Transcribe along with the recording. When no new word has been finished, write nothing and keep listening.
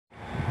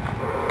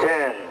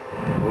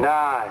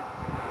9,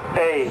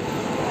 8,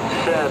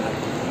 7,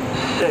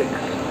 6,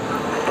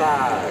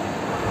 5,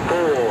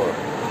 4,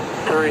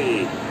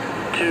 3,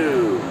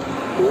 2,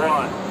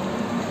 1.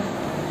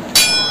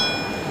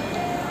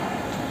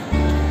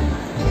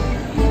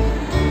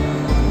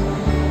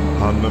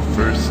 On the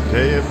first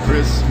day of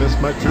Christmas,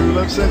 my true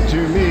love sent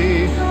to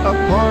me a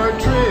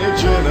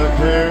partridge in a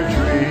pear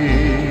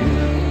tree.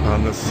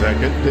 On the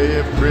second day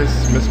of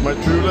Christmas, my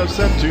true love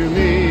sent to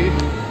me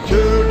 2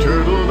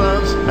 turtle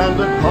doves and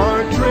a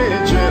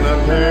partridge in a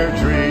pear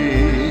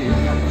tree.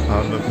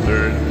 On the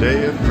third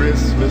day of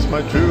Christmas,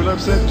 my true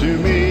love sent to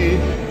me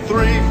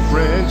 3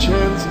 French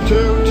hens,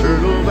 2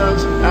 turtle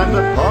doves and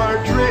a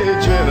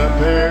partridge in a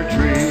pear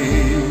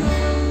tree.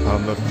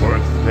 On the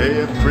fourth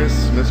day of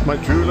Christmas, my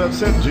true love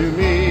sent to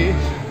me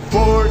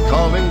 4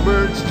 calling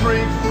birds,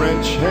 3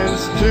 French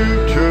hens,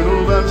 2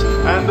 turtle doves,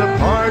 and a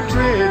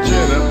partridge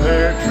in a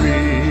pear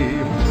tree.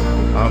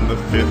 On the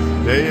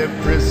fifth day of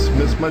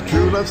Christmas, my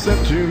true love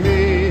sent to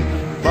me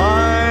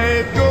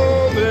 5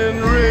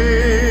 golden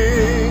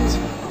rings,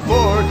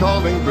 4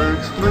 calling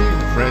birds, 3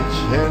 French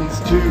hens,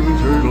 2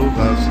 turtle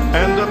doves,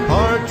 and a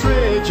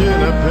partridge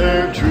in a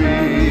pear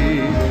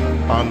tree.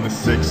 On the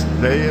sixth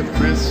day of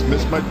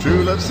Christmas, my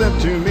true love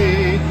sent to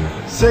me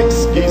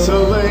 6 geese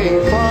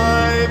a-laying,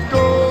 5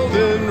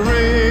 golden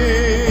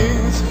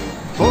rings,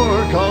 4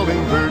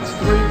 calling birds,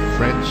 3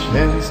 French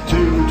hens,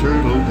 2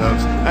 turtle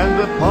doves, and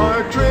a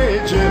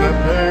partridge in a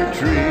pear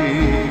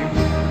tree.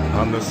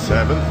 On the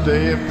seventh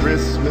day of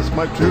Christmas,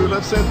 my true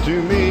love sent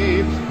to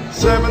me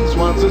 7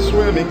 swans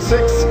a-swimming,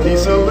 6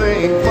 geese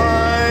a-laying,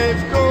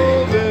 5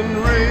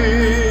 golden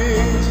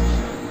rings,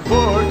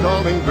 4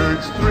 calling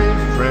birds, 3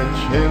 French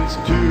hens,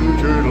 2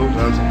 turtle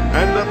doves,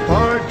 and a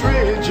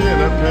partridge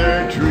in a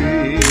pear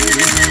tree.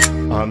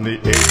 On the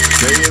 8th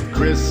day of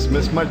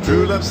Christmas, my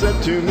true love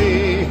sent to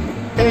me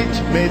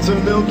 8 maids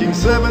a-milking,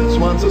 7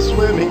 swans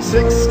a-swimming,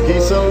 6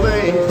 geese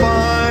a-laying,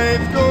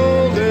 5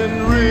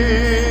 golden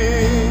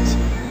rings,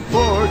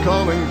 4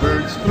 calling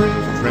birds, 3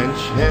 French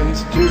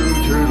hens, 2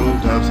 turtle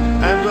doves,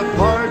 and a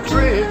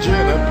partridge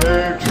in a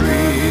pear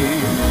tree.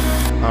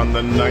 On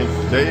the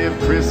 9th day of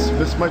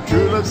Christmas, my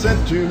true love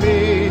sent to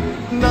me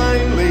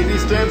 9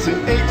 ladies dancing,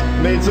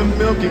 8 maids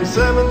a-milking,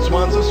 7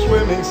 swans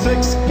a-swimming,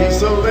 6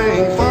 geese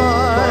a-laying,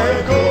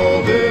 5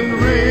 golden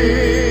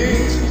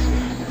rings,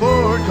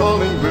 4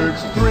 calling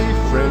birds, 3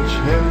 French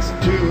hens,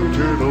 2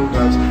 turtle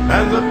doves,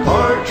 and a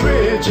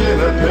partridge in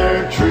a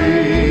pear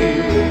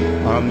tree.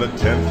 On the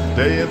 10th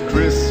day of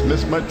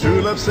Christmas, my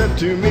true love sent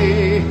to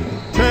me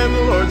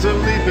 10 lords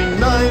a-leaping,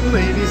 9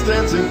 ladies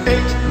dancing,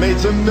 8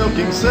 maids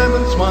a-milking,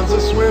 7 swans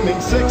a-swimming,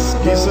 6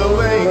 geese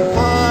a-laying,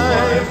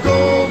 5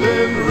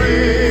 golden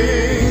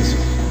rings,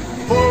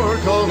 4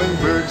 calling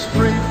birds,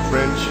 3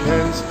 French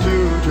hens,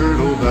 2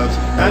 turtle doves,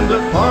 and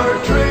a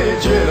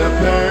partridge in a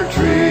pear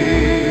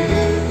tree.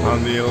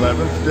 On the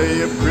 11th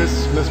day of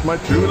Christmas, my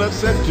true love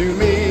sent to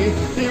me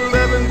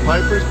 11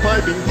 pipers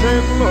piping,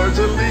 10 lords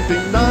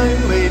a-leaping,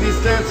 9 ladies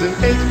dancing,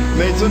 8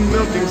 maids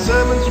a-milking,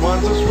 7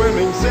 swans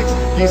a-swimming, 6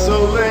 geese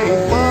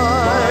a-laying,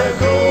 5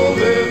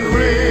 golden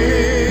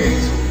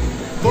rings,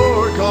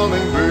 4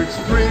 calling birds,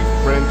 3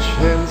 French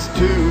hens,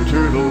 2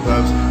 turtle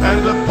doves,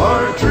 and a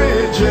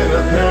partridge in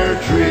a pear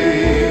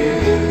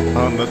tree.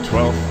 On the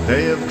 12th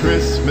day of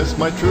Christmas,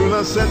 my true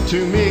love sent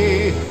to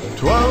me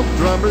 12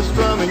 drummers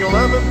drumming,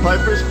 11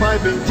 pipers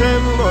piping,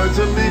 10 lords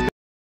a-leaping,